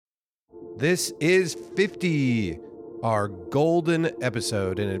This is 50, our golden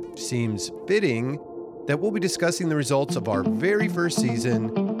episode, and it seems fitting that we'll be discussing the results of our very first season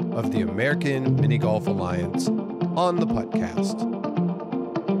of the American Mini Golf Alliance on the podcast.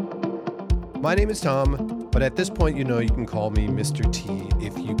 My name is Tom, but at this point, you can call me Mr. T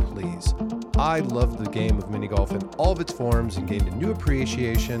if you please. I love the game of mini golf in all of its forms and gained a new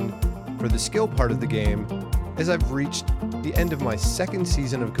appreciation for the skill part of the game as I've reached the end of my second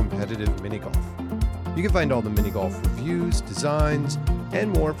season of competitive mini golf. You can find all the mini golf reviews, designs, and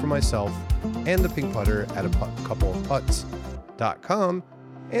more for myself and the Pink Putter at coupleofputts.com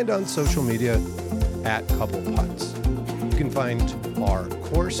and on social media at coupleputts. You can find our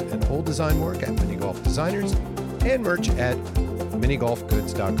course and hole design work at Mini Golf Designers and merch at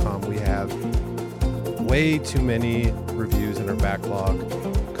minigolfgoods.com. We have way too many reviews in our backlog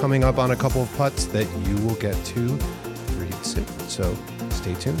coming up on a couple of putts that you will get to read soon. So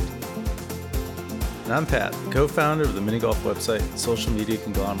stay tuned. And I'm Pat, the co-founder of the Mini Golf website and social media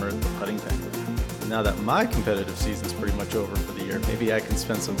conglomerate, The Putting Penguin. Now that my competitive season's pretty much over for the year, maybe I can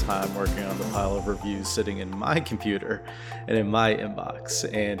spend some time working on the pile of reviews sitting in my computer and in my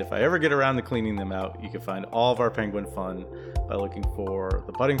inbox. And if I ever get around to cleaning them out, you can find all of our Penguin fun by looking for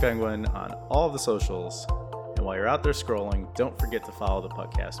The Putting Penguin on all of the socials. And while you're out there scrolling, don't forget to follow the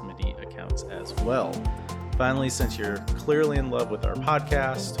Podcast Mini accounts as well. Finally, since you're clearly in love with our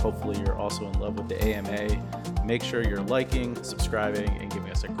podcast, hopefully you're also in love with the AMA, make sure you're liking, subscribing, and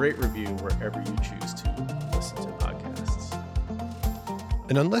giving us a great review wherever you choose to listen to podcasts.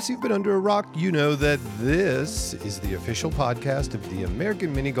 And unless you've been under a rock, you know that this is the official podcast of the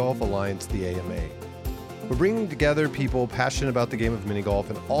American Mini Golf Alliance, the AMA. We're bringing together people passionate about the game of mini golf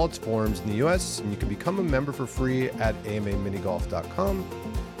in all its forms in the U.S., and you can become a member for free at amaminigolf.com.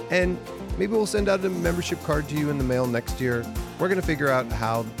 And maybe we'll send out a membership card to you in the mail next year. We're going to figure out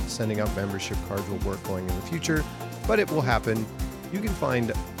how sending out membership cards will work going in the future, but it will happen. You can find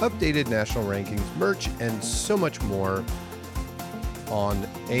updated national rankings, merch, and so much more on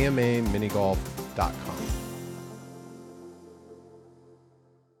amaminigolf.com.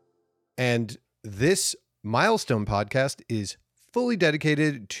 And this milestone podcast is fully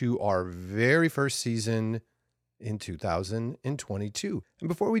dedicated to our very first season in 2022. And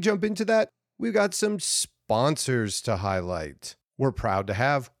before we jump into that, we've got some sponsors to highlight. We're proud to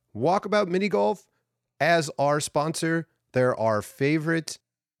have Walkabout Mini Golf as our sponsor. They're our favorite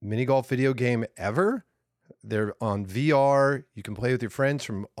mini golf video game ever. They're on VR. You can play with your friends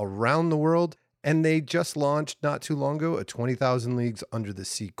from around the world. And they just launched not too long ago a 20,000 Leagues Under the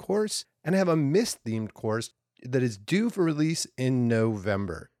Sea course and have a Myst-themed course that is due for release in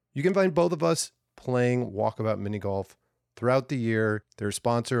November. You can find both of us playing Walkabout Mini Golf throughout the year. They're a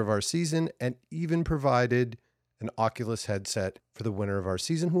sponsor of our season and even provided an Oculus headset for the winner of our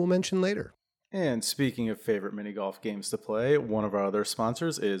season, who we'll mention later. And speaking of favorite mini golf games to play, one of our other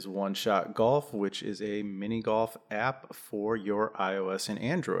sponsors is One Shot Golf, which is a mini golf app for your iOS and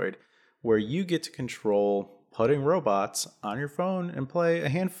Android, where you get to control putting robots on your phone and play a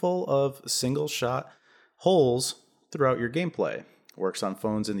handful of single shot holes throughout your gameplay. Works on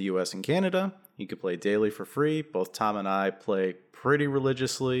phones in the US and Canada. You can play daily for free. Both Tom and I play pretty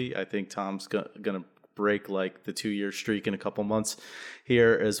religiously. I think Tom's going to break like the 2-year streak in a couple months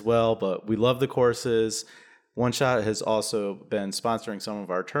here as well, but we love the courses. One Shot has also been sponsoring some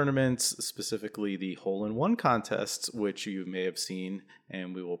of our tournaments, specifically the hole-in-one contests, which you may have seen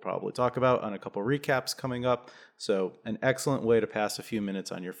and we will probably talk about on a couple recaps coming up. So an excellent way to pass a few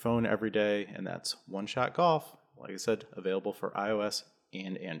minutes on your phone every day, and that's One Shot Golf. Like I said, available for iOS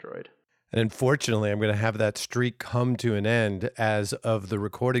and Android. And unfortunately, I'm going to have that streak come to an end as of the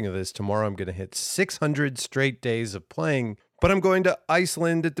recording of this. Tomorrow, I'm going to hit 600 straight days of playing. But I'm going to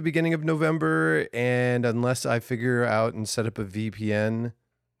Iceland at the beginning of November, and unless I figure out and set up a VPN,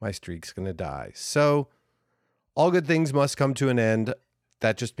 my streak's going to die. So all good things must come to an end.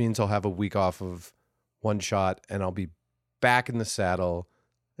 That just means I'll have a week off of One Shot, and I'll be back in the saddle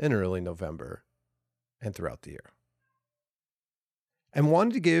in early November and throughout the year. And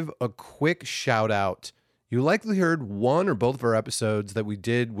wanted to give a quick shout out. You likely heard one or both of our episodes that we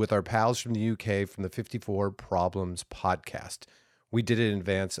did with our pals from the UK from the 54 Problems podcast. We did it in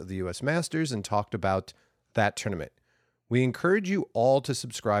advance of the US Masters and talked about that tournament. We encourage you all to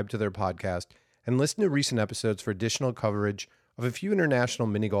subscribe to their podcast and listen to recent episodes for additional coverage of a few international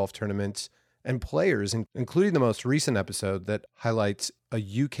mini golf tournaments and players, including the most recent episode that highlights a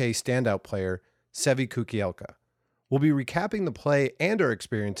UK standout player, Sevi Kukielka. We'll be recapping the play and our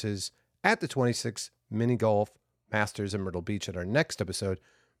experiences at the 26th Mini Golf Masters in Myrtle Beach at our next episode,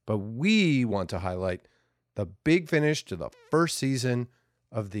 but we want to highlight the big finish to the first season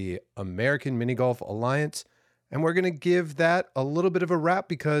of the American Mini Golf Alliance. And we're going to give that a little bit of a wrap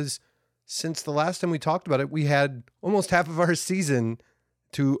because since the last time we talked about it, we had almost half of our season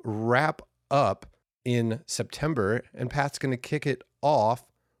to wrap up in September. And Pat's going to kick it off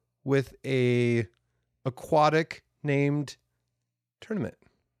with a aquatic named tournament.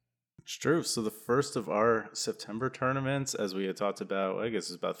 It's true. So the first of our September tournaments, as we had talked about, I guess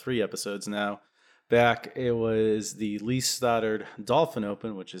it's about 3 episodes now back, it was the Lee Stoddard Dolphin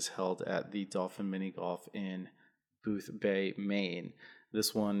Open, which is held at the Dolphin Mini Golf in Booth Bay, Maine.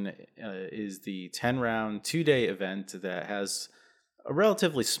 This one is the 10-round, 2-day event that has a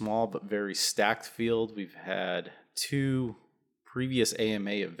relatively small but very stacked field. We've had 2 previous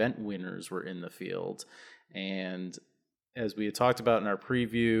AMA event winners were in the field. And as we had talked about in our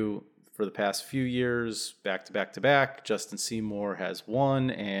preview, for the past few years, back to back to back, Justin Seymour has won.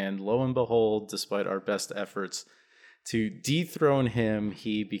 And lo and behold, despite our best efforts to dethrone him,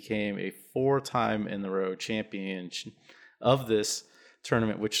 he became a 4-time in the row champion of this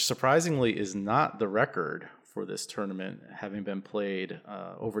tournament, which surprisingly is not the record for this tournament, having been played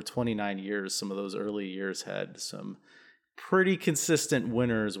over 29 years. Some of those early years had some pretty consistent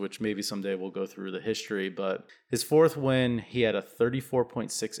winners, which maybe someday we'll go through the history. But his 4th win, he had a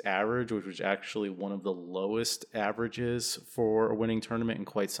 34.6 average, which was actually one of the lowest averages for a winning tournament in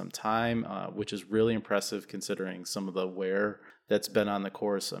quite some time, which is really impressive considering some of the wear that's been on the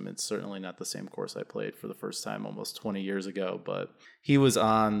course. I mean, it's certainly not the same course I played for the first time almost 20 years ago, but he was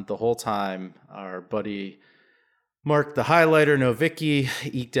on the whole time. Our buddy Mark the Highlighter Novicki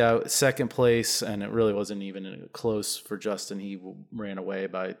eked out 2nd place, and it really wasn't even close for Justin. He ran away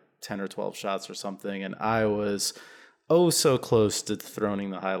by 10 or 12 shots or something, and I was so close to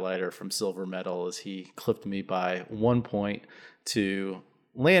dethroning the Highlighter from silver medal as he clipped me by 1 point to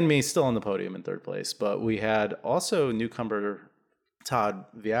land me still on the podium in 3rd place. But we had also newcomer Todd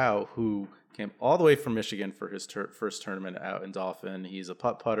Viau, who came all the way from Michigan for his first tournament out in Dolphin. He's a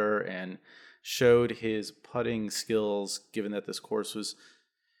putter and showed his putting skills, given that this course was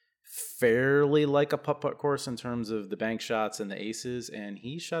fairly like a putt course in terms of the bank shots and the aces, and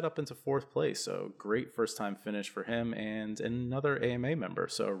he shot up into 4th place. So great first-time finish for him and another AMA member.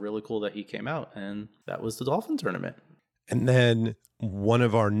 So really cool that he came out, and that was the Dolphin tournament. And then one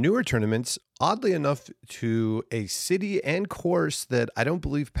of our newer tournaments, oddly enough, to a city and course that I don't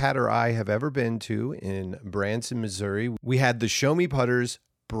believe Pat or I have ever been to, in Branson, Missouri. We had the Show Me Putters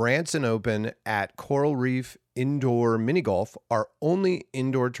Branson Open at Coral Reef Indoor Mini Golf, our only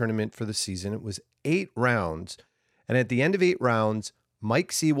indoor tournament for the season. It was 8 rounds. And at the end of 8 rounds,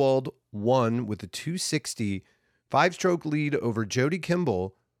 Mike Seawald won with a 260 5-stroke lead over Jody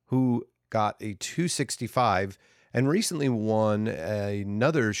Kimball, who got a 265 and recently won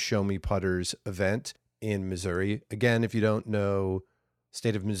another Show Me Putters event in Missouri. Again, if you don't know,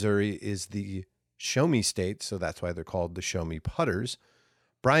 state of Missouri is the Show Me state, so that's why they're called the Show Me Putters.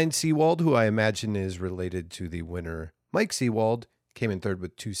 Brian Seawald, who I imagine is related to the winner Mike Seawald, came in 3rd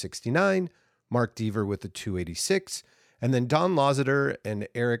with 269, Mark Deaver with a 286, and then Don Lazater and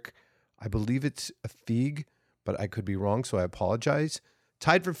Eric, I believe it's a Feig, but I could be wrong, so I apologize,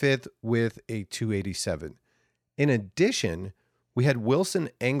 tied for 5th with a 287. In addition, we had Wilson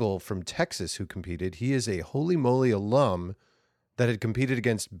Engel from Texas who competed. He is a Holy Moly alum that had competed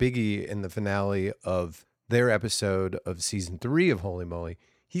against Biggie in the finale of their episode of season 3 of Holy Moly.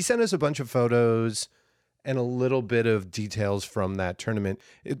 He sent us a bunch of photos and a little bit of details from that tournament.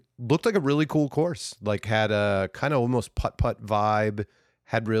 It looked like a really cool course, like had a kind of almost putt-putt vibe,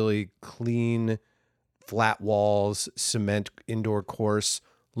 had really clean, flat walls, cement indoor course,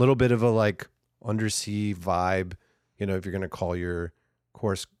 a little bit of a like undersea vibe. You know, if you're going to call your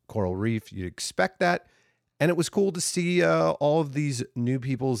course Coral Reef, you'd expect that. And it was cool to see all of these new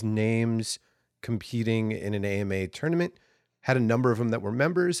people's names competing in an AMA tournament. Had a number of them that were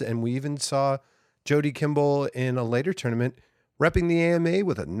members, and we even saw Jody Kimball in a later tournament repping the AMA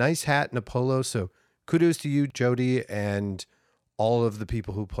with a nice hat and a polo. So kudos to you, Jody, and all of the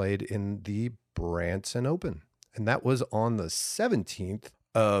people who played in the Branson Open. And that was on the 17th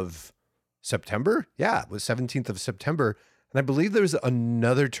of September. Yeah, it was 17th of September. And I believe there was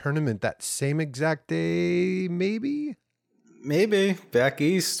another tournament that same exact day, maybe? Maybe. Back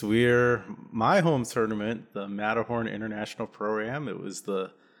east, we're my home tournament, the Matterhorn International Pro-Am. It was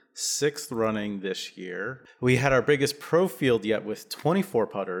the 6th running this year. We had our biggest pro field yet with 24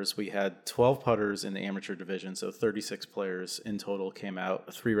 putters. We had 12 putters in the amateur division, so 36 players in total came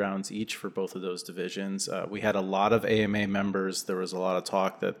out, 3 rounds each for both of those divisions. We had a lot of AMA members. There was a lot of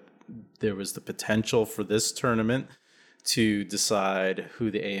talk that there was the potential for this tournament to decide who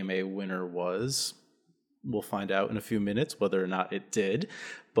the AMA winner was. We'll find out in a few minutes whether or not it did.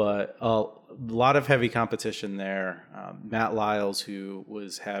 But a lot of heavy competition there. Matt Lyles, who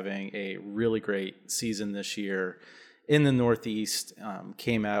was having a really great season this year in the Northeast,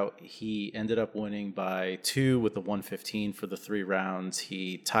 came out. He ended up winning by 2 with the 115 for the 3 rounds.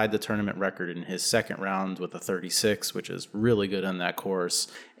 He tied the tournament record in his second round with a 36, which is really good on that course.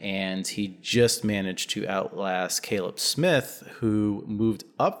 And he just managed to outlast Caleb Smith, who moved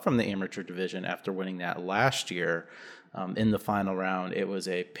up from the amateur division after winning that last year. In the final round, it was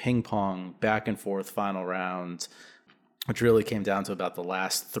a ping pong back and forth final round, which really came down to about the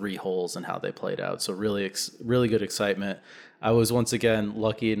last 3 holes and how they played out. So really, really good excitement. I was once again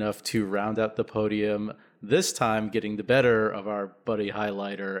lucky enough to round out the podium, this time getting the better of our buddy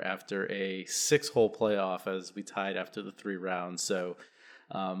Highlighter after a 6-hole playoff as we tied after the 3 rounds. So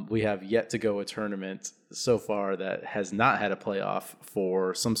we have yet to go a tournament so far that has not had a playoff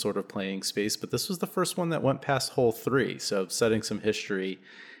for some sort of playing space, but this was the first one that went past hole 3. So setting some history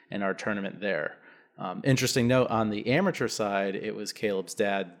in our tournament there. Interesting note, on the amateur side, it was Caleb's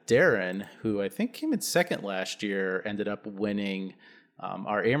dad, Darren, who I think came in second last year, ended up winning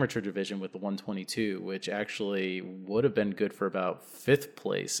our amateur division with the 122, which actually would have been good for about 5th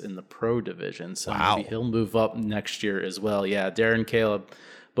place in the pro division. So maybe he'll move up next year as well. Yeah, Darren, Caleb,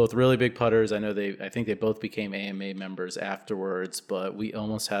 both really big putters. I think they both became AMA members afterwards, but we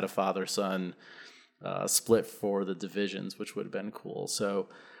almost had a father-son split for the divisions, which would have been cool. So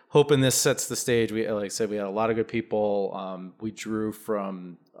hoping this sets the stage. Like I said, we had a lot of good people. We drew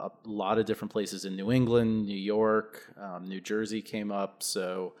from a lot of different places in New England, New York, New Jersey came up.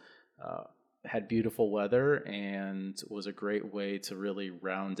 So had beautiful weather and was a great way to really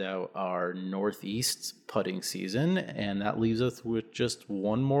round out our Northeast putting season. And that leaves us with just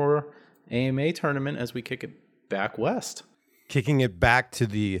one more AMA tournament as we kick it back west. Kicking it back to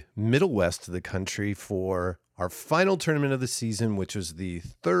the middle west of the country for our final tournament of the season, which was the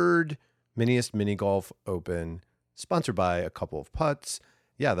 3rd Miniest Mini Golf Open, sponsored by A Couple of Putts.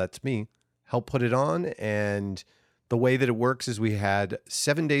 Yeah, that's me. Help put it on. And the way that it works is we had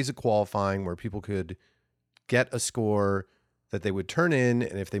 7 days of qualifying where people could get a score that they would turn in.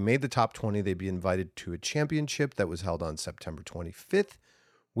 And if they made the top 20, they'd be invited to a championship that was held on September 25th.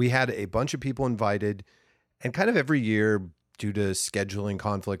 We had a bunch of people invited, and kind of every year, due to scheduling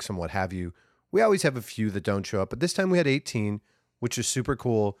conflicts and what have you, we always have a few that don't show up. But this time we had 18, which is super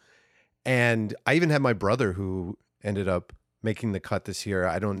cool. And I even had my brother who ended up making the cut this year.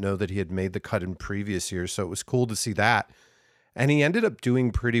 I don't know that he had made the cut in previous years, so it was cool to see that. And he ended up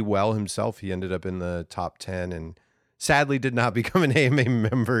doing pretty well himself. He ended up in the top 10 and sadly did not become an AMA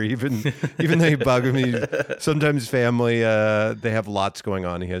member, even though he bugged me. Sometimes family, they have lots going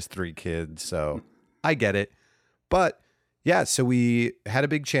on. He has 3 kids, so I get it. But yeah, so we had a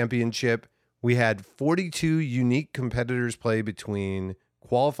big championship. We had 42 unique competitors play between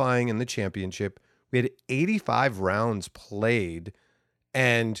qualifying and the championship. We had 85 rounds played,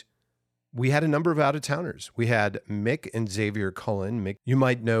 and we had a number of out-of-towners. We had Mick and Xavier Cullen. Mick, you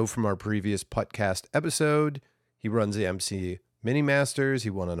might know from our previous Puttcast episode. He runs the MC Mini Masters. He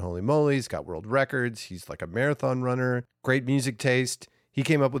won on Holy Moly. He's got world records. He's like a marathon runner. Great music taste. He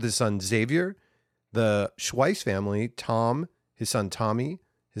came up with his son Xavier. The Schweiss family, Tom, his son Tommy,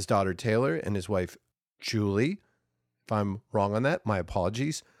 his daughter Taylor, and his wife Julie. If I'm wrong on that, my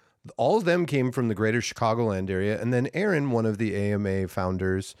apologies. All of them came from the greater Chicagoland area. And then Aaron, one of the AMA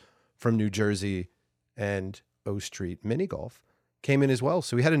founders from New Jersey and O Street Mini Golf, came in as well.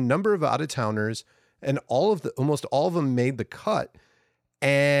 So we had a number of out-of-towners, and almost all of them made the cut.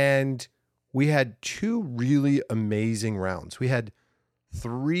 And we had 2 really amazing rounds. We had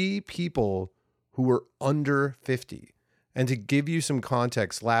 3 people who were under 50. And to give you some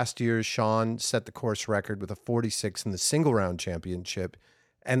context, last year, Sean set the course record with a 46 in the single round championship.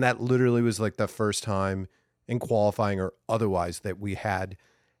 And that literally was like the first time in qualifying or otherwise that we had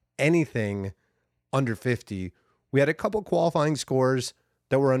anything under 50. We had a couple qualifying scores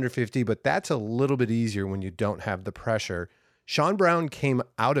that were under 50, but that's a little bit easier when you don't have the pressure. Sean Brown came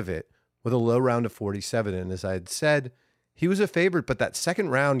out of it with a low round of 47. And as I had said, he was a favorite, but that second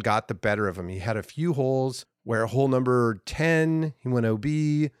round got the better of him. He had a few holes where hole number 10, he went OB.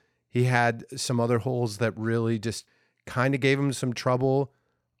 He had some other holes that really just kind of gave him some trouble.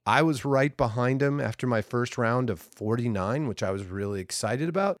 I was right behind him after my first round of 49, which I was really excited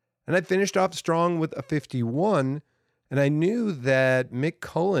about. And I finished off strong with a 51. And I knew that Mick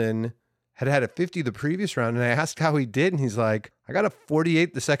Cullen had had a 50 the previous round. And I asked how he did. And he's like, I got a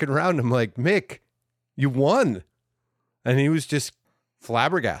 48 the second round. I'm like, Mick, you won. And he was just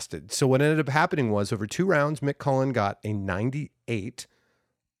flabbergasted. So what ended up happening was over 2 rounds, Mick Cullen got a 98.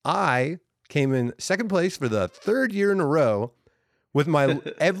 I came in second place for the third year in a row. With my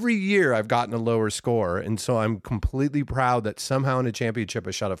every year, I've gotten a lower score, and so I'm completely proud that somehow in a championship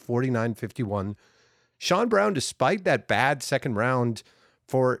I shot a 49.51. Sean Brown, despite that bad second round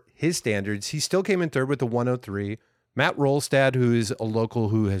for his standards, he still came in third with a 103. Matt Rolstad, who is a local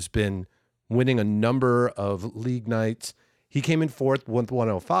who has been winning a number of league nights, he came in fourth with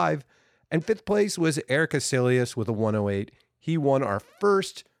 105. And fifth place was Eric Asilius with a 108. He won our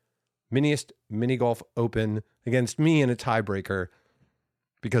first Miniest Mini Golf Open against me in a tiebreaker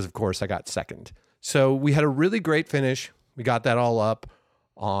because, of course, I got second. So we had a really great finish. We got that all up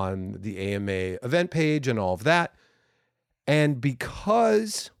on the AMA event page and all of that. And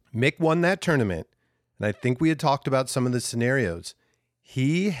because Mick won that tournament, and I think we had talked about some of the scenarios,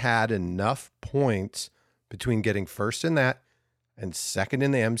 he had enough points between getting first in that and second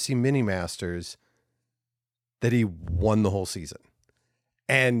in the MC Mini Masters that he won the whole season.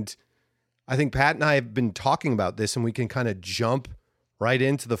 And I think Pat and I have been talking about this, and we can kind of jump right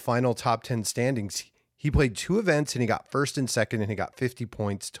into the final top 10 standings. He played 2 events and he got first and second, and he got 50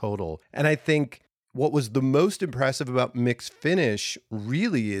 points total. And I think what was the most impressive about Mick's finish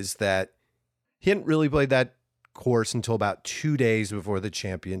really is that he hadn't really played that course until about 2 days before the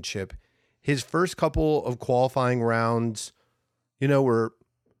championship. His first couple of qualifying rounds, were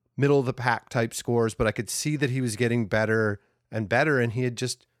middle of the pack type scores, but I could see that he was getting better and better, and he had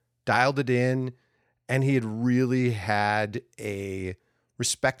just dialed it in, and he had really had a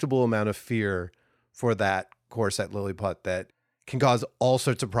respectable amount of fear for that course at Lilliput that can cause all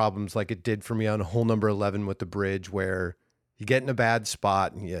sorts of problems, like it did for me on hole number 11 with the bridge, where you get in a bad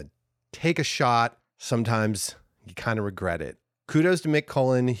spot and you take a shot. Sometimes you kind of regret it. Kudos to Mick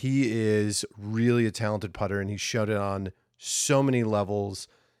Cullen. He is really a talented putter, and he showed it on so many levels.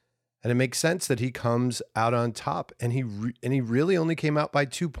 And it makes sense that he comes out on top, and he really only came out by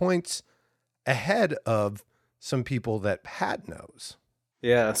 2 points ahead of some people that Pat knows.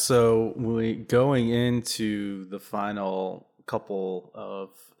 Yeah, so going into the final couple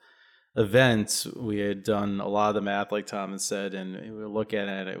of events, we had done a lot of the math, like Tom had said, and we were looking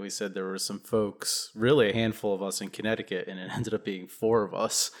at it. We said there were some folks, really a handful of us in Connecticut, and it ended up being 4 of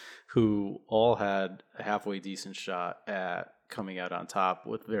us who all had a halfway decent shot at coming out on top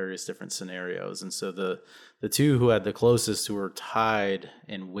with various different scenarios. And so the 2 who had the closest, who were tied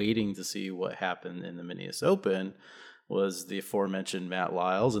and waiting to see what happened in the Minius Open, was the aforementioned Matt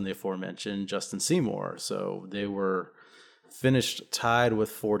Lyles and the aforementioned Justin Seymour. So they were finished tied with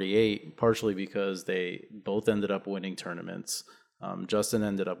 48, partially because they both ended up winning tournaments. Justin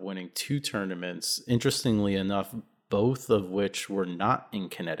ended up winning 2 tournaments. Interestingly enough, both of which were not in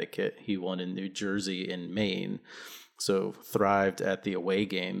Connecticut. He won in New Jersey and Maine, so thrived at the away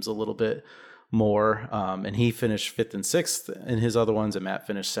games a little bit more. And he finished 5th and 6th in his other ones, and Matt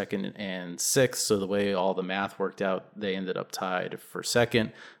finished 2nd and 6th. So the way all the math worked out, they ended up tied for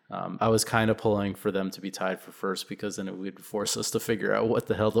 2nd. I was kind of pulling for them to be tied for 1st, because then it would force us to figure out what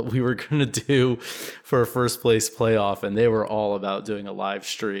the hell that we were going to do for a first place playoff. And they were all about doing a live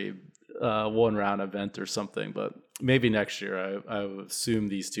stream, 1-round event or something. But maybe next year, I assume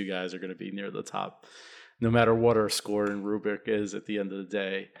these 2 guys are going to be near the top, no matter what our score and rubric is at the end of the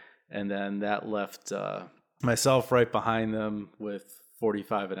day. And then that left myself right behind them with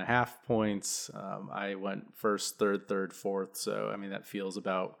 45.5 points. I went 1st, 3rd, 4th. So, I mean, that feels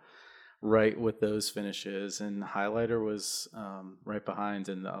about right with those finishes. And Highlighter was right behind.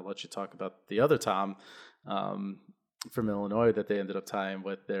 And I'll let you talk about the other Tom from Illinois that they ended up tying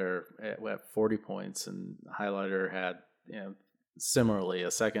with their at 40 points. And Highlighter had, similarly a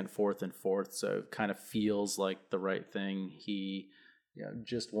 2nd, 4th, and 4th. So it kind of feels like the right thing. He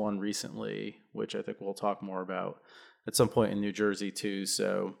just won recently, which I think we'll talk more about at some point in New Jersey too.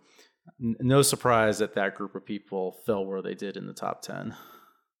 So no surprise that that group of people fell where they did in the top 10.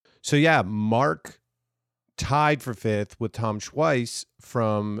 So yeah, Mark tied for 5th with Tom Schweiss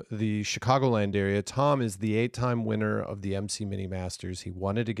from the Chicagoland area. Tom is the 8-time winner of the MC Mini Masters. He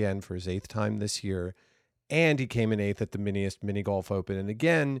won it again for his 8th time this year, and he came in 8th at the Miniest Mini Golf Open. And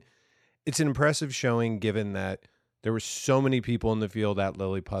again, it's an impressive showing given that there were so many people in the field at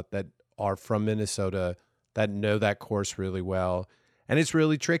Lilliput that are from Minnesota that know that course really well. And it's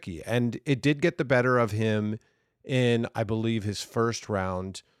really tricky. And it did get the better of him in, I believe, his first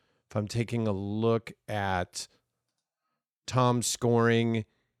round. If I'm taking a look at Tom's scoring,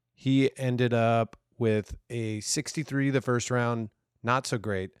 he ended up with a 63 the first round. Not so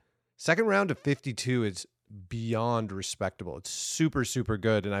great. Second round of 52 is beyond respectable. It's super, super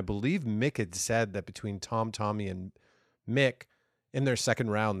good. And I believe Mick had said that between Tom, Tommy, and Mick in their second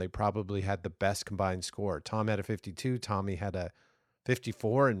round, they probably had the best combined score. Tom had a 52. Tommy had a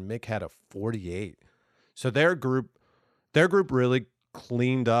 54 and Mick had a 48. So their group really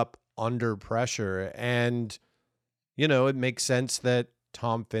cleaned up under pressure. And, it makes sense that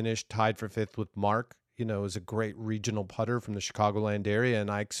Tom finished tied for 5th with Mark, is a great regional putter from the Chicagoland area. And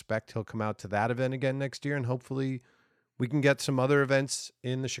I expect he'll come out to that event again next year. And hopefully we can get some other events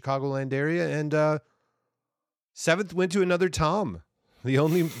in the Chicagoland area. And 7th went to another Tom, the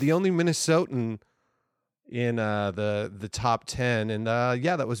only Minnesotan in the top 10. And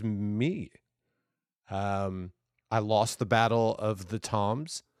that was me. I lost the battle of the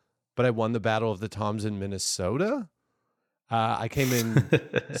Toms, but I won the battle of the Toms in Minnesota. I came in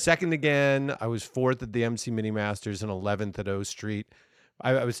second again. I was 4th at the MC Mini Masters and 11th at O Street.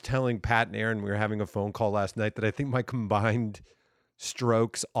 I was telling Pat and Aaron, we were having a phone call last night, that I think my combined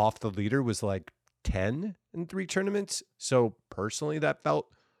strokes off the leader was like 10 in 3 tournaments. So personally, that felt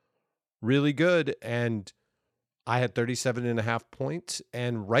really good. And I had 37.5 points.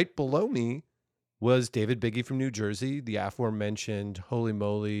 And right below me was David Biggie from New Jersey, the aforementioned Holy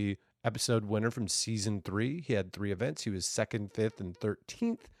Moly episode winner from season 3. He had 3 events. He was 2nd, 5th, and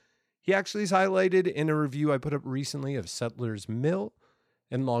 13th. He actually is highlighted in a review I put up recently of Settlers Mill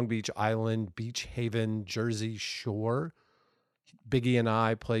in Long Beach Island, Beach Haven, Jersey Shore. Biggie and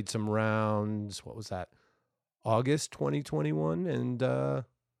I played some rounds. What was that? August 2021. And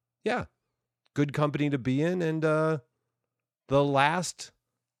good company to be in. And the last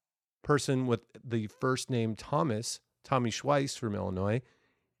person with the first name Tommy Schweiss from Illinois,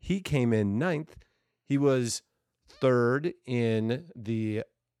 he came in 9th. He was 3rd in the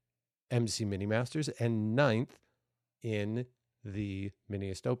MC Mini Masters and 9th in the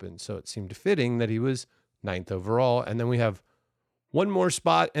Miniest Open. So it seemed fitting that he was 9th overall. And then we have one more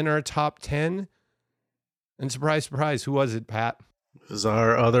spot in our top 10. And surprise, surprise, who was it, Pat? This is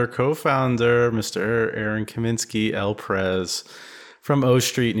our other co-founder, Mr. Aaron Kaminsky, El Prez, from O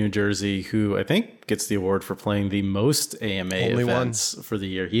Street, New Jersey, who I think gets the award for playing the most AMA events for the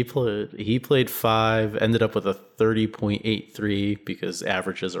year. He played 5, ended up with a 30.83 because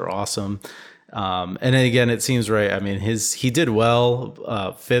averages are awesome. And then again, it seems right. I mean, he did well,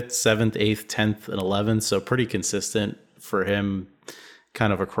 5th, 7th, 8th, 10th, and 11th. So pretty consistent for him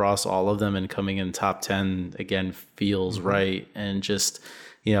kind of across all of them, and coming in top 10 again feels right. And just,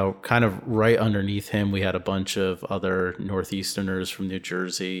 kind of right underneath him, we had a bunch of other Northeasterners from New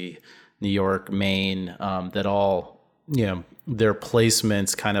Jersey, New York, Maine, that all, their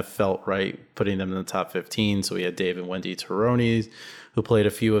placements kind of felt right, putting them in the top 15. So we had Dave and Wendy Taroni, who played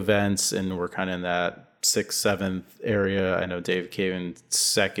a few events and were kind of in that 6th, 7th area. I know Dave came in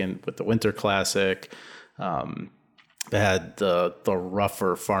 2nd with the Winter Classic. They had the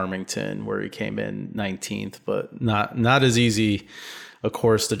rougher Farmington where he came in 19th, but not as easy a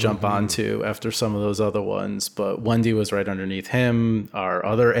course to jump onto after some of those other ones. But Wendy was right underneath him. Our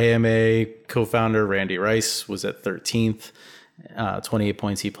other AMA co-founder, Randy Rice, was at 13th, 28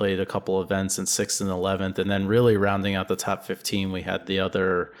 points. He played a couple events in 6th and 11th. And then really rounding out the top 15, we had the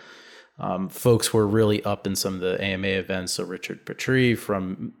other folks were really up in some of the AMA events. So Richard Petrie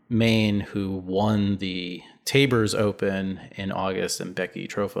from Maine, who won the Tabor's Open in August, and Becky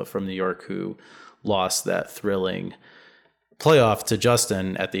Trofa from New York, who lost that thrilling playoff to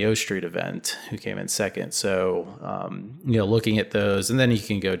Justin at the O Street event, who came in 2nd. So, looking at those, and then you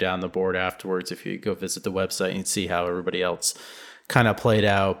can go down the board afterwards if you go visit the website and see how everybody else kind of played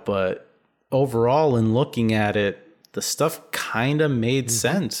out. But overall, in looking at it, the stuff kind of made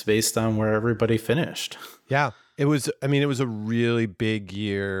sense based on where everybody finished. Yeah, it was a really big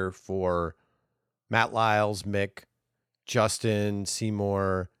year for Matt Lyles, Mick, Justin,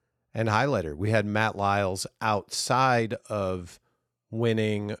 Seymour, and Highlighter. We had Matt Lyles outside of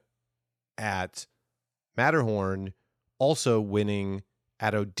winning at Matterhorn, also winning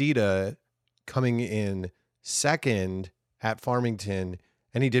at Odita, coming in 2nd at Farmington,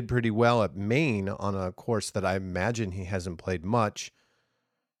 and he did pretty well at Maine on a course that I imagine he hasn't played much.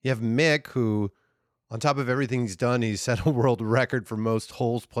 You have Mick, who, on top of everything he's done, he set a world record for most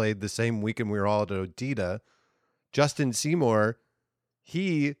holes played the same weekend we were all at Odita. Justin Seymour,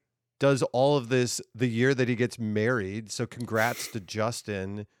 he does all of this the year that he gets married. So congrats to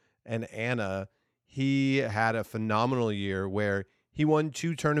Justin and Anna. He had a phenomenal year where he won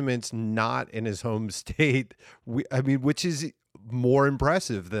 2 tournaments not in his home state. Which is more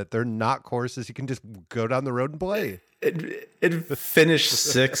impressive, that they're not courses he can just go down the road and play. It finished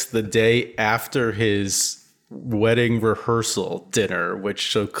 6th the day after his wedding rehearsal dinner,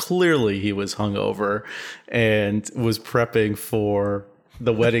 which so clearly he was hungover and was prepping for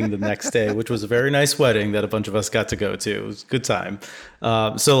the wedding the next day, which was a very nice wedding that a bunch of us got to go to. It was a good time.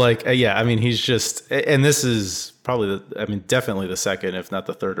 Yeah, I mean, he's just, and this is probably, definitely the second, if not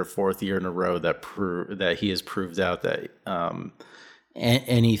the third or fourth year in a row that he has proved out that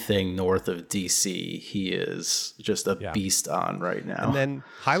anything north of DC, he is just a beast on right now. And then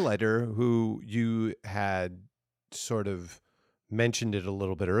Highlighter, who you had sort of mentioned it a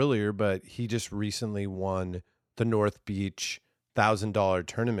little bit earlier, but he just recently won the North Beach $1,000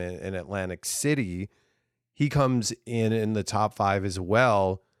 tournament in Atlantic City. He comes in the top 5 as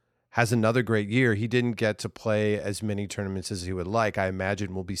well, has another great year. He didn't get to play as many tournaments as he would like. I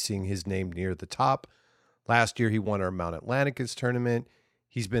imagine we'll be seeing his name near the top. Last year, he won our Mount Atlanticus tournament.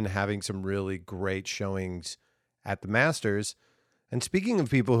 He's been having some really great showings at the Masters. And speaking of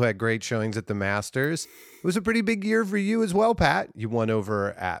people who had great showings at the Masters, it was a pretty big year for you as well, Pat. You won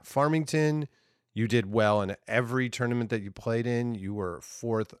over at Farmington. You did well in every tournament that you played in. You were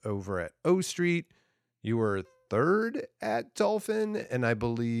 4th over at O Street. You were 3rd at Dolphin. And I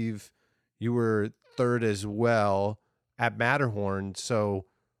believe you were 3rd as well at Matterhorn. So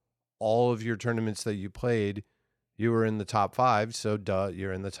all of your tournaments that you played, you were in the top 5. So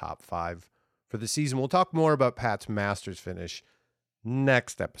you're in the top 5 for the season. We'll talk more about Pat's Masters finish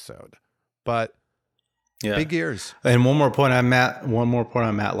next episode, but big years. And one more point on Matt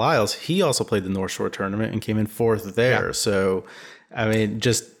Lyles. He also played the North Shore tournament and came in 4th there. Yeah. So, I mean,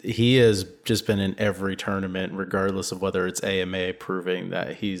 he has just been in every tournament, regardless of whether it's AMA, proving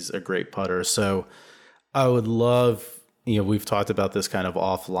that he's a great putter. So, I would love, we've talked about this kind of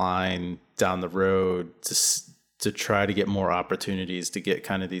offline down the road to try to get more opportunities to get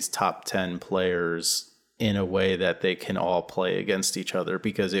kind of these top 10 players in a way that they can all play against each other,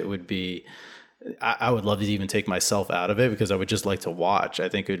 because it would be, I would love to even take myself out of it, because I would just like to watch. I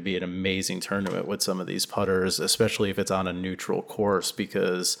think it would be an amazing tournament with some of these putters, especially if it's on a neutral course,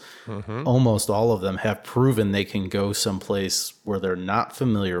 because almost all of them have proven they can go someplace where they're not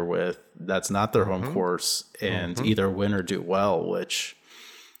familiar with, that's not their home course, and either win or do well, which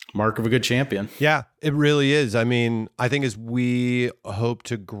mark of a good champion. Yeah, it really is. I mean, I think as we hope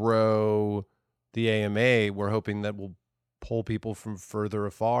to grow the AMA, we're hoping that we'll pull people from further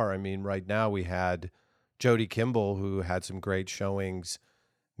afar. I mean, right now we had Jody Kimball, who had some great showings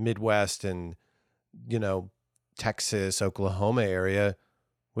Midwest and, Texas, Oklahoma area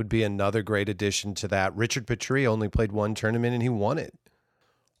would be another great addition to that. Richard Petrie only played one tournament and he won it.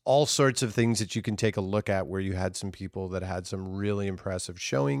 All sorts of things that you can take a look at where you had some people that had some really impressive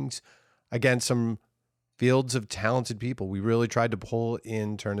showings against some fields of talented people. We really tried to pull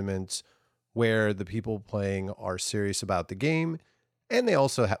in tournaments where the people playing are serious about the game, and they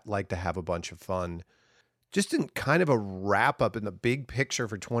also like to have a bunch of fun. Just in kind of a wrap up in the big picture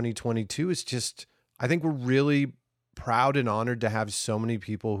for 2022 is just, I think we're really proud and honored to have so many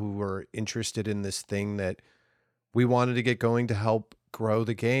people who were interested in this thing that we wanted to get going to help grow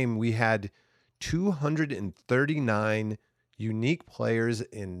the game. We had 239 unique players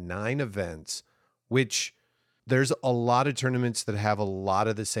in 9 events, which there's a lot of tournaments that have a lot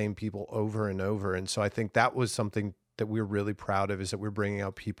of the same people over and over. And so I think that was something that we're really proud of, is that we're bringing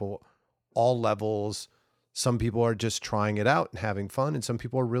out people all levels. Some people are just trying it out and having fun, and some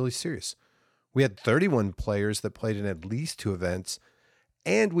people are really serious. We had 31 players that played in at least 2 events,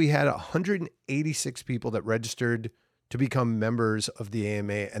 and we had 186 people that registered to become members of the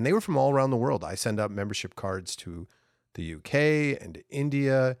AMA, and they were from all around the world. I send out membership cards to the UK and to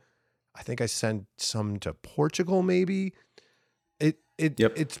India. I think I sent some to Portugal, maybe.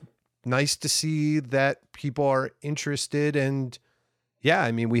 It's nice to see that people are interested. And yeah,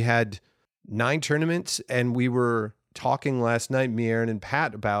 I mean, we had 9 tournaments, and we were talking last night, me, Aaron, and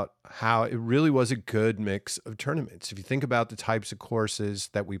Pat, about how it really was a good mix of tournaments. If you think about the types of courses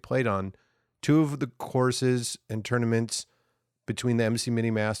that we played on, 2 of the courses and tournaments between the MC Mini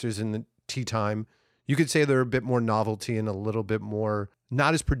Masters and the Tee Time, you could say they're a bit more novelty and a little bit more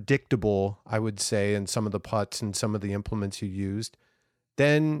not as predictable, I would say, in some of the putts and some of the implements you used.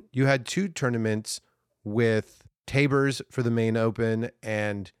 Then you had 2 tournaments with Tabor's for the main open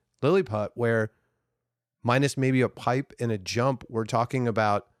and Lilliput, where minus maybe a pipe and a jump, we're talking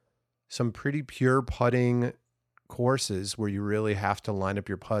about some pretty pure putting courses where you really have to line up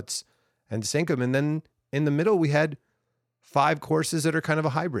your putts and sink them. And then in the middle, we had 5 courses that are kind of a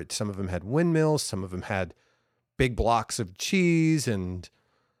hybrid. Some of them had windmills, some of them had big blocks of cheese and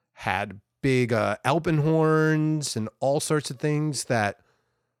had big Alpenhorns and all sorts of things that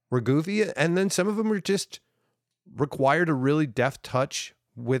were goofy. And then some of them were just required a really deft touch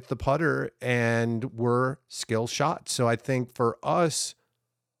with the putter and were skill shots. So I think for us,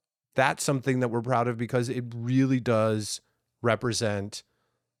 that's something that we're proud of, because it really does represent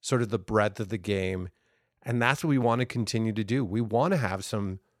sort of the breadth of the game. And that's what we want to continue to do. We want to have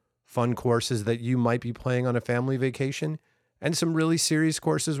some fun courses that you might be playing on a family vacation and some really serious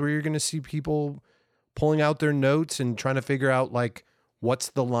courses where you're going to see people pulling out their notes and trying to figure out like, what's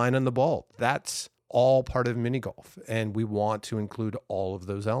the line on the ball? That's all part of mini golf. And we want to include all of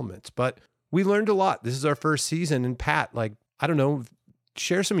those elements. But we learned a lot. This is our first season. And Pat, like, I don't know,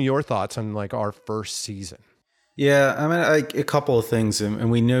 share some of your thoughts on like our first season. Yeah, I mean, a couple of things, and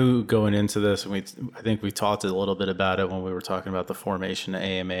we knew going into this, and I think we talked a little bit about it when we were talking about the formation of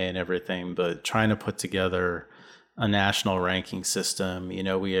AMA and everything, but trying to put together a national ranking system.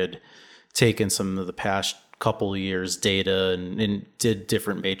 We had taken some of the past couple of years data and did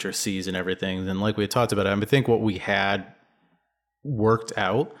different matrices and everything. And like we had talked about, I think what we had worked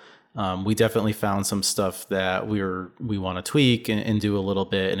out. We definitely found some stuff that we want to tweak and do a little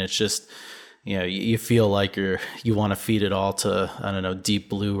bit. And it's just, you feel like you want to feed it all to, I don't know, Deep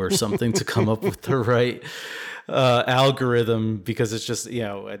Blue or something to come up with the right algorithm, because it's just,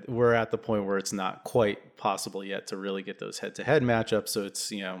 we're at the point where it's not quite possible yet to really get those head-to-head matchups. So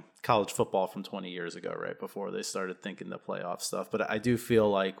it's, college football from 20 years ago, right before they started thinking the playoff stuff. But I do feel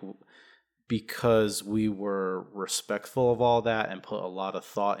like because we were respectful of all that and put a lot of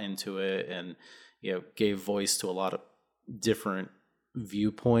thought into it and, gave voice to a lot of different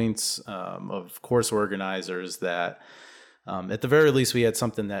viewpoints of course organizers, that at the very least we had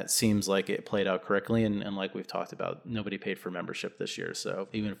something that seems like it played out correctly. And like we've talked about, nobody paid for membership this year. So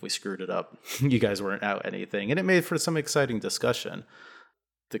even if we screwed it up, you guys weren't out anything. And it made for some exciting discussion.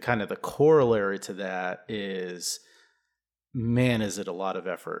 The kind of the corollary to that is, man, is it a lot of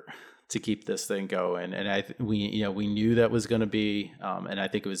effort to keep this thing going. And we knew that was going to be, and I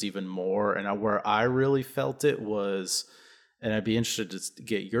think it was even more. And where I really felt it was, and I'd be interested to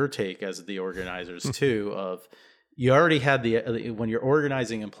get your take as the organizers too, of you already had when you're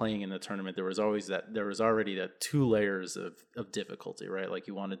organizing and playing in the tournament, there was already that 2 layers of difficulty, right? Like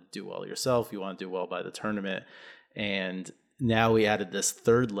you wanted to do well yourself, you want to do well by the tournament. And now we added this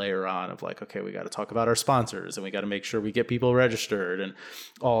 3rd layer on of like, okay, we got to talk about our sponsors and we got to make sure we get people registered and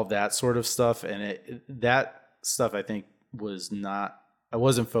all of that sort of stuff. And that stuff, I think, I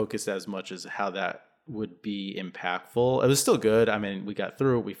wasn't focused as much as how that would be impactful. It was still good. I mean, we got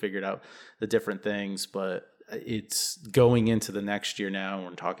through it. We figured out the different things, but it's going into the next year now. And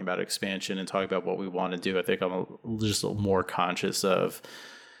we're talking about expansion and talking about what we want to do. I think I'm just a little more conscious of,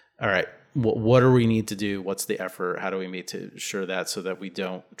 all right, what do we need to do? What's the effort? How do we make sure that so that we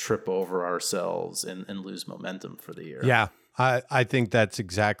don't trip over ourselves and lose momentum for the year? Yeah, I think that's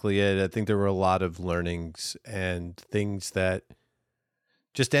exactly it. I think there were a lot of learnings and things that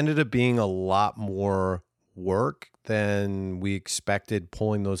just ended up being a lot more work than we expected,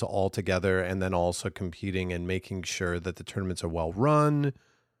 pulling those all together and then also competing and making sure that the tournaments are well run,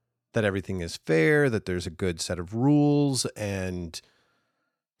 that everything is fair, that there's a good set of rules, and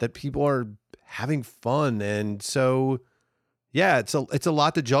that people are having fun. And so, yeah, it's a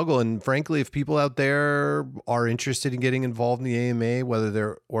lot to juggle. And frankly, if people out there are interested in getting involved in the AMA, whether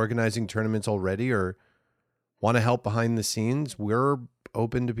they're organizing tournaments already or want to help behind the scenes, we're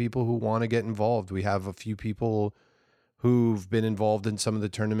open to people who want to get involved. We have a few people who've been involved in some of the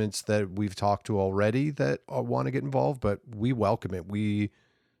tournaments that we've talked to already that want to get involved, but we welcome it.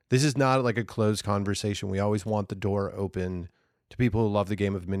 This is not like a closed conversation. We always want the door open to people who love the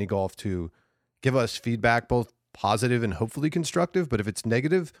game of mini golf to give us feedback, both positive and hopefully constructive. But if it's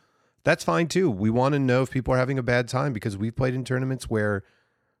negative, that's fine too. We want to know if people are having a bad time, because we've played in tournaments where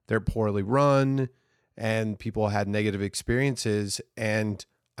they're poorly run and people had negative experiences. And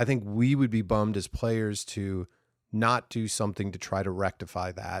I think we would be bummed as players to not do something to try to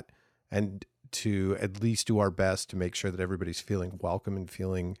rectify that and to at least do our best to make sure that everybody's feeling welcome and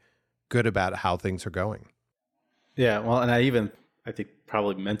feeling good about how things are going. Yeah, well, and I think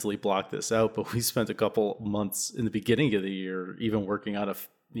probably mentally blocked this out, but we spent a couple months in the beginning of the year even working on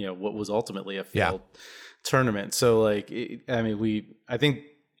what was ultimately a failed tournament. So I think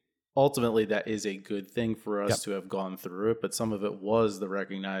ultimately that is a good thing for us to have gone through it, but some of it was the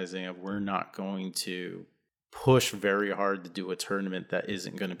recognizing of we're not going to push very hard to do a tournament that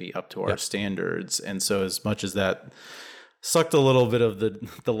isn't going to be up to our standards. And so as much as that sucked a little bit of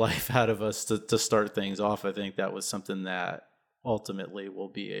the life out of us to start things off, I think that was something that ultimately will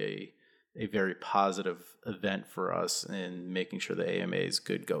be a very positive event for us in making sure the AMA is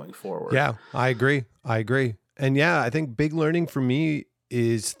good going forward. Yeah, I agree. And yeah, I think big learning for me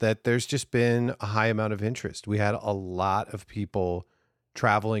is that there's just been a high amount of interest. We had a lot of people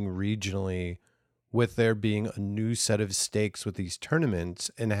traveling regionally with there being a new set of stakes with these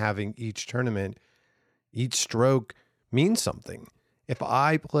tournaments and having each tournament, each stroke means something. if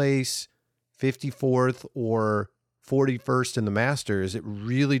I place 54th or 41st in the Masters, it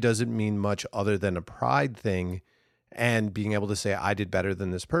really doesn't mean much other than a pride thing and being able to say I did better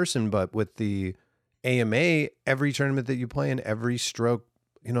than this person. But with the AMA, every tournament that you play in, every stroke,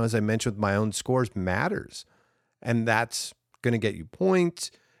 as I mentioned with my own scores, matters. And that's going to get you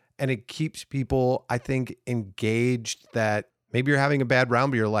points. And it keeps people, I think, engaged that maybe you're having a bad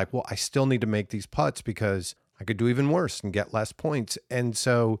round, but you're like, well, I still need to make these putts because I could do even worse and get less points. And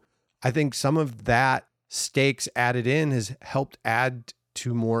so I think some of that stakes added in has helped add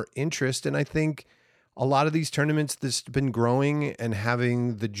to more interest. And I think a lot of these tournaments that's been growing and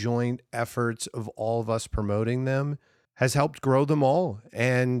having the joint efforts of all of us promoting them has helped grow them all.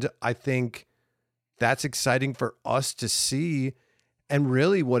 And I think that's exciting for us to see. And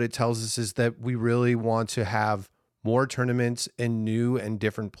really what it tells us is that we really want to have more tournaments in new and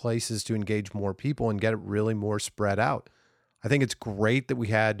different places to engage more people and get it really more spread out. I think it's great that we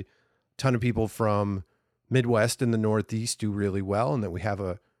had a ton of people from Midwest and the Northeast do really well, and that we have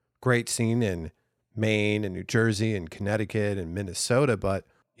a great scene in Maine and New Jersey and Connecticut and Minnesota. But,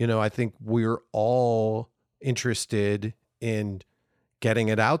 I think we're all interested in getting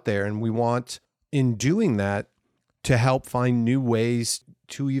it out there. And we want, in doing that, to help find new ways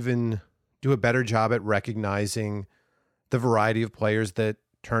to even do a better job at recognizing the variety of players that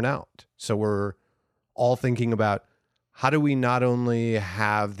turn out. So we're all thinking about how do we not only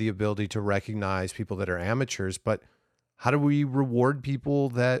have the ability to recognize people that are amateurs, but how do we reward people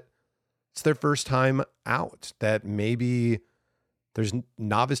that it's their first time out, that maybe there's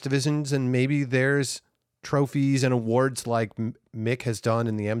novice divisions and maybe there's trophies and awards like Mick has done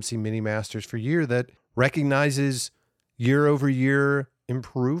in the MC Mini Masters for year that recognizes year over year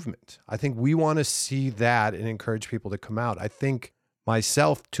improvement. I think we want to see that and encourage people to come out. I think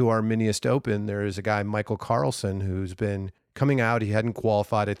myself, to our Miniest Open, there is a guy, Michael Carlson, who's been coming out. He hadn't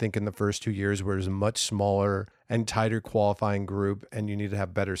qualified, I think, in the first 2 years, where it was a much smaller and tighter qualifying group and you need to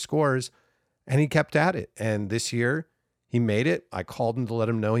have better scores. And he kept at it. And this year he made it. I called him to let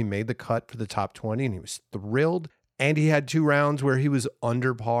him know he made the cut for the top 20 and he was thrilled. And he had 2 rounds where he was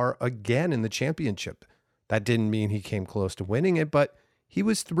under par again in the championship. That didn't mean he came close to winning it, but he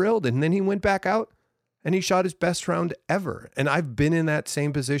was thrilled. And then he went back out and he shot his best round ever. And I've been in that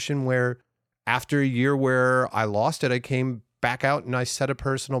same position where after a year where I lost it, I came back out and I set a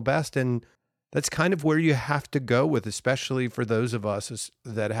personal best. And that's kind of where you have to go with, especially for those of us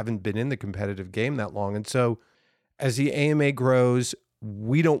that haven't been in the competitive game that long. And so as the AMA grows,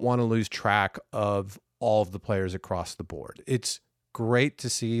 we don't want to lose track of all of the players across the board. It's great to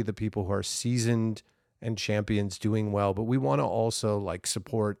see the people who are seasoned and champions doing well, but we want to also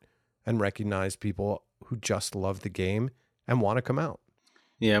support and recognize people who just love the game and want to come out.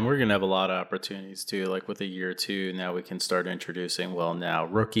 Yeah, and we're going to have a lot of opportunities too. Like with a year or two, now we can start introducing, now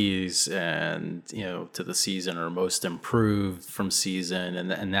rookies and, to the season or most improved from season.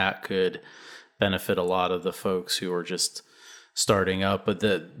 And that could benefit a lot of the folks who are just starting up. But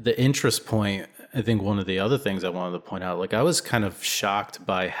the interest point, I think one of the other things I wanted to point out, I was kind of shocked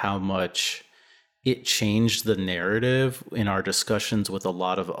by how much it changed the narrative in our discussions with a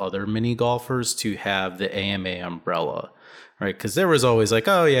lot of other mini golfers to have the AMA umbrella, right? Because there was always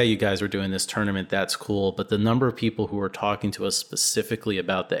oh yeah, you guys were doing this tournament, that's cool. But the number of people who were talking to us specifically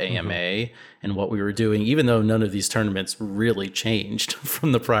about the AMA and what we were doing, even though none of these tournaments really changed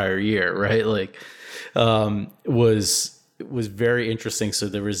from the prior year, right? Was very interesting. So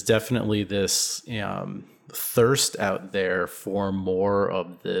there was definitely this thirst out there for more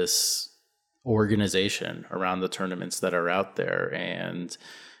of this organization around the tournaments that are out there and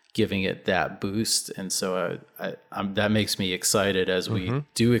giving it that boost. And so that makes me excited as we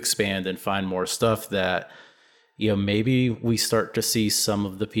do expand and find more stuff that, maybe we start to see some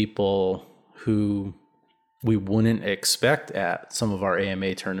of the people who we wouldn't expect at some of our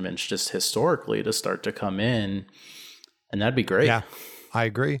AMA tournaments just historically to start to come in. And that'd be great. Yeah, I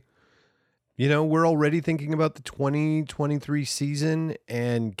agree. We're already thinking about the 2023 season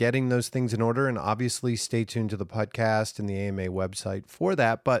and getting those things in order. And obviously stay tuned to the podcast and the AMA website for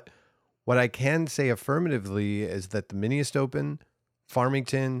that. But what I can say affirmatively is that the Miniest Open,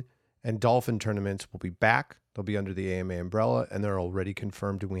 Farmington, and Dolphin tournaments will be back. They'll be under the AMA umbrella, and they're already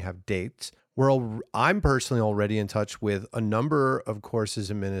confirmed, and we have dates. I'm personally already in touch with a number of courses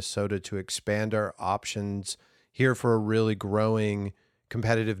in Minnesota to expand our options here for a really growing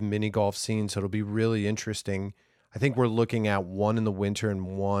competitive mini golf scene. So it'll be really interesting. I think we're looking at one in the winter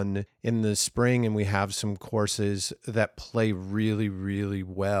and one in the spring, and we have some courses that play really, really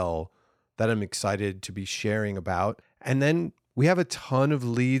well that I'm excited to be sharing about. And then we have a ton of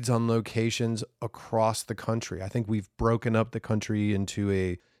leads on locations across the country. I think we've broken up the country into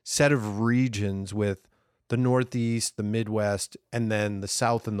a set of regions with the Northeast, the Midwest, and then the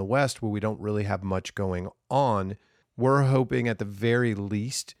South and the West, where we don't really have much going on. We're hoping at the very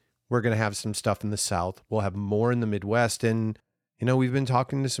least, we're going to have some stuff in the South. We'll have more in the Midwest. And, we've been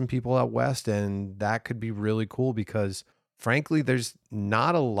talking to some people out West, and that could be really cool because, frankly, there's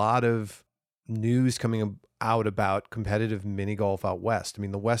not a lot of news coming out about competitive mini golf out West. I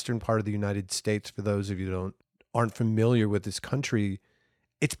mean, the Western part of the United States, for those of you who aren't familiar with this country,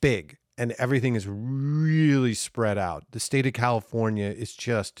 it's big and everything is really spread out. The state of California is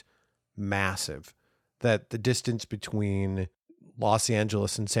just massive. That the distance between Los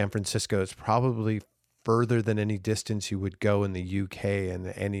Angeles and San Francisco is probably further than any distance you would go in the UK and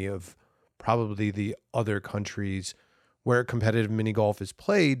any of probably the other countries where competitive mini golf is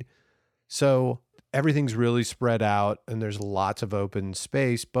played. So everything's really spread out and there's lots of open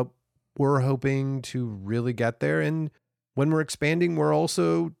space, but we're hoping to really get there. And when we're expanding, we're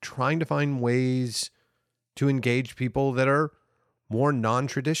also trying to find ways to engage people that are more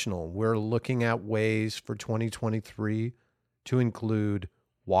non-traditional. We're looking at ways for 2023 to include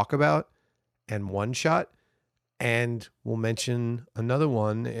walkabout and one shot. And we'll mention another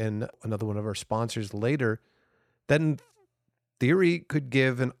one and another one of our sponsors later that in theory could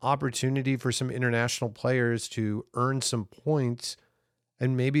give an opportunity for some international players to earn some points.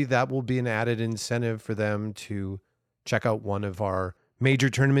 And maybe that will be an added incentive for them to check out one of our major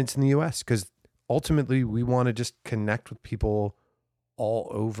tournaments in the US, because ultimately we want to just connect with people all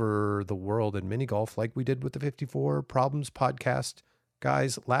over the world in mini golf like we did with the 54 Problems podcast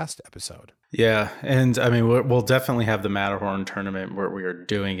guys last episode. Yeah, and I mean, we'll definitely have the Matterhorn tournament where we are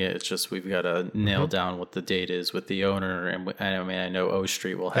doing it. It's just we've got to nail down what the date is with the owner. And I know O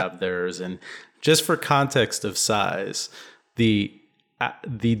Street will have theirs. And just for context of size, the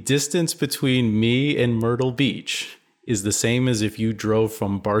distance between me and Myrtle Beach is the same as if you drove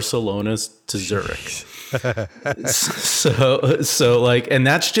from Barcelona to Zurich. so like, and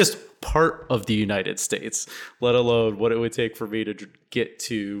that's just part of the United States, let alone what it would take for me to get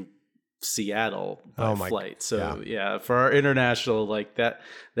to Seattle by flight. So yeah, for our international, like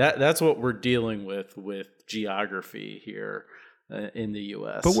that's what we're dealing with geography here in the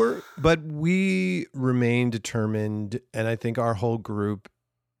US. But we remain determined, and I think our whole group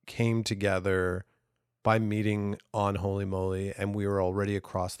came together by meeting on Holy Moly, and we were already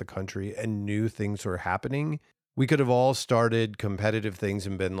across the country and knew things were happening. We could have all started competitive things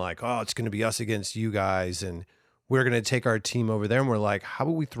and been like, oh, it's going to be us against you guys, and we're going to take our team over there. And we're like, how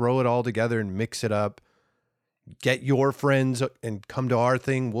about we throw it all together and mix it up? Get your friends and come to our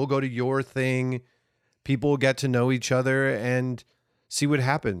thing. We'll go to your thing. People will get to know each other and see what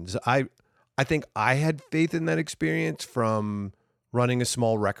happens. I think I had faith in that experience from running a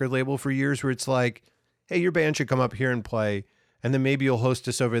small record label for years, where it's like, hey, your band should come up here and play, and then maybe you'll host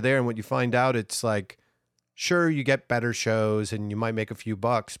us over there. And what you find out, it's like, sure, you get better shows and you might make a few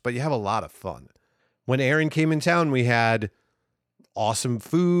bucks, but you have a lot of fun. When Aaron came in town, we had awesome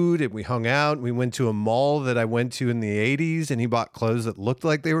food and we hung out. We went to a mall that I went to in the 80s, and he bought clothes that looked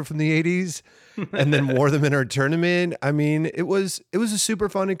like they were from the 80s and then wore them in our tournament. I mean, it was a super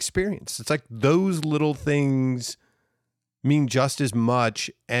fun experience. It's like those little things mean just as much,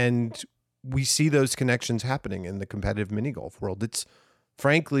 and we see those connections happening in the competitive mini golf world. It's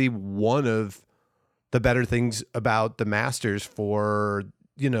frankly one of the better things about the Masters for,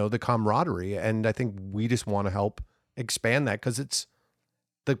 the camaraderie. And I think we just want to help expand that, because it's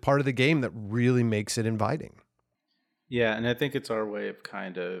the part of the game that really makes it inviting. Yeah, and I think it's our way of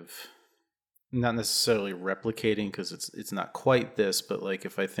kind of not necessarily replicating, because it's not quite this, but like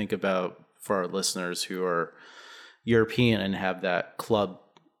if I think about for our listeners who are European and have that club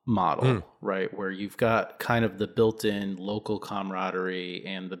model, right, where you've got kind of the built-in local camaraderie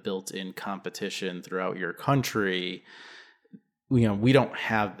and the built-in competition throughout your country, we don't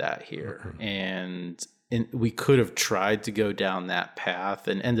have that here. And we could have tried to go down that path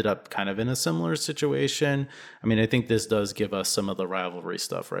and ended up kind of in a similar situation. I mean, I think this does give us some of the rivalry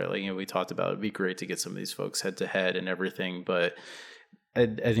stuff, right? Like, we talked about it'd be great to get some of these folks head to head and everything, but I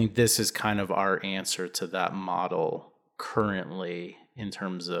think this is kind of our answer to that model currently, in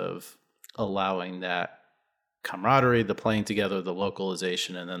terms of allowing that camaraderie, the playing together, the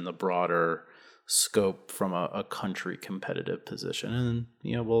localization, and then the broader scope from a country competitive position.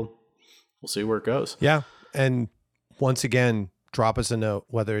 And, we'll see where it goes. Yeah. And once again, drop us a note,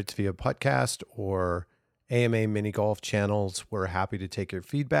 whether it's via podcast or AMA mini golf channels. We're happy to take your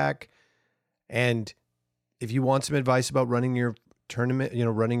feedback. And if you want some advice about running your tournament,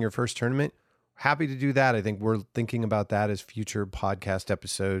 running your first tournament, happy to do that. I think we're thinking about that as future podcast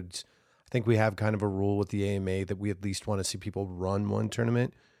episodes. I think we have kind of a rule with the AMA that we at least want to see people run one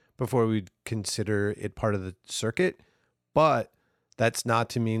tournament before we'd consider it part of the circuit. But that's not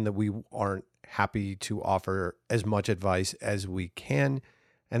to mean that we aren't happy to offer as much advice as we can.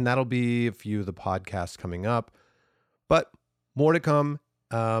 And that'll be a few of the podcasts coming up. But more to come.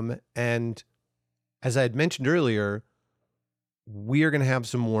 And as I had mentioned earlier, we are going to have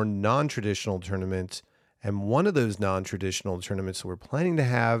some more non-traditional tournaments. And one of those non-traditional tournaments that we're planning to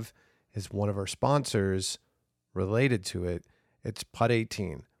have is one of our sponsors related to it. It's Putt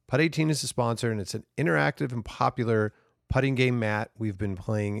 18. Putt 18 is a sponsor, and it's an interactive and popular putting game. Matt, we've been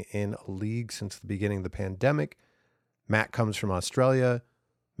playing in a league since the beginning of the pandemic. Matt comes from Australia,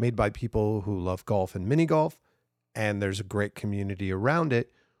 made by people who love golf and mini golf, and there's a great community around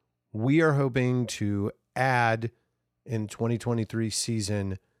it. We are hoping to add in 2023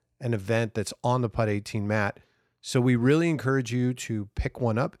 season an event that's on the Putt 18 mat. So we really encourage you to pick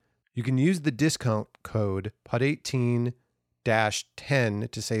one up. You can use the discount code PUT18-10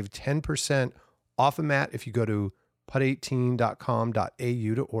 to save 10% off a mat if you go to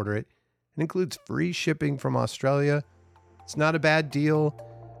putt18.com.au to order it. It includes free shipping from Australia. It's not a bad deal.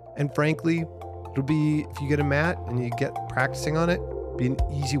 And frankly, it'll be, if you get a mat and you get practicing on it, be an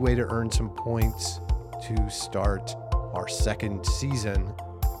easy way to earn some points to start our second season.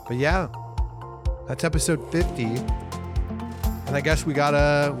 But yeah, that's episode 50. And I guess we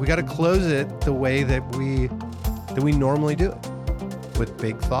gotta close it the way that we normally do it, with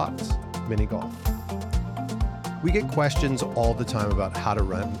big thoughts, mini golf. We get questions all the time about how to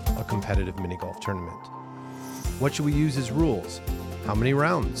run a competitive mini golf tournament. What should we use as rules? How many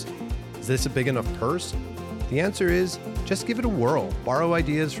rounds? Is this a big enough purse? The answer is just give it a whirl. Borrow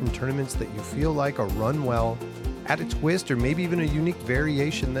ideas from tournaments that you feel like are run well, add a twist or maybe even a unique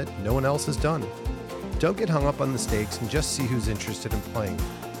variation that no one else has done. Don't get hung up on the stakes and just see who's interested in playing.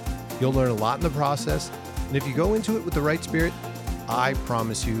 You'll learn a lot in the process, and if you go into it with the right spirit, I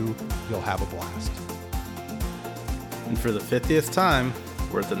promise you'll have a blast. And for the 50th time,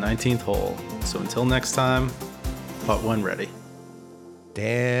 we're at the 19th hole. So until next time, putt one ready.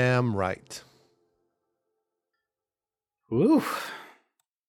 Damn right. Woo.